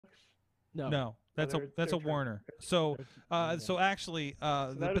No, that's They're a trying- Warner. So yeah. so actually,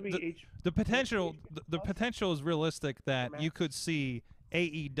 So that would be the potential HBO the Plus potential is realistic or that you could Max. see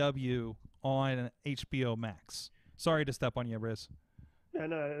AEW on HBO Max. Sorry to step on you, Riz. Yeah,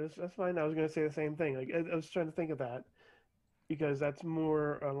 no, that's fine. I was going to say the same thing. Like I was trying to think of that because that's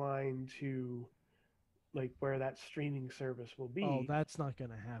more aligned to like where that streaming service will Oh, be. that's not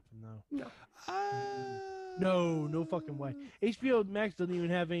gonna happen though. No, No, no fucking way. HBO Max doesn't even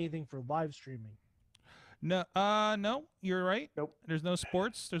have anything for live streaming. No, no, you're right. nope. There's no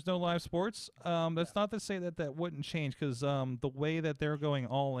sports. There's no live sports. That's not to say that that wouldn't change because the way that they're going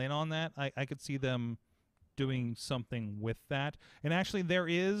all in on that, I could see them doing something with that. And actually, there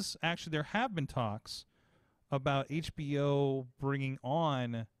have been talks about HBO bringing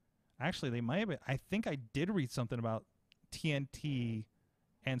on. Actually, they might have. I think I did read something about TNT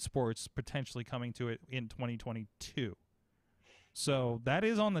and sports potentially coming to it in 2022. So that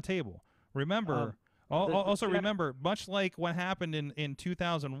is on the table. Remember, also chat- remember, much like what happened in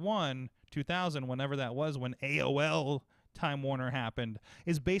 2001, 2000, whenever that was, when AOL Time Warner happened,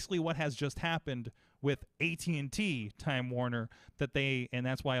 is basically what has just happened with AT&T Time Warner, and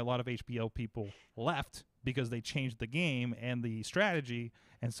that's why a lot of HBO people left, because they changed the game and the strategy,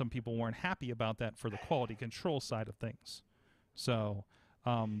 and some people weren't happy about that for the quality control side of things. So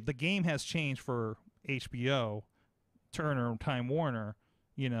the game has changed for HBO, Turner, Time Warner.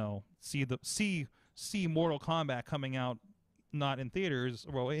 See Mortal Kombat coming out not in theaters,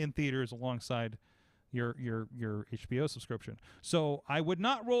 well, in theaters alongside your HBO subscription. So I would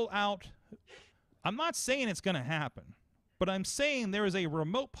not roll out. I'm not saying it's going to happen, but I'm saying there is a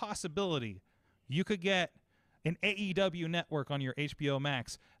remote possibility you could get an AEW network on your HBO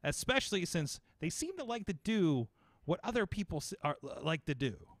Max, especially since they seem to like to do what other people like to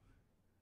do.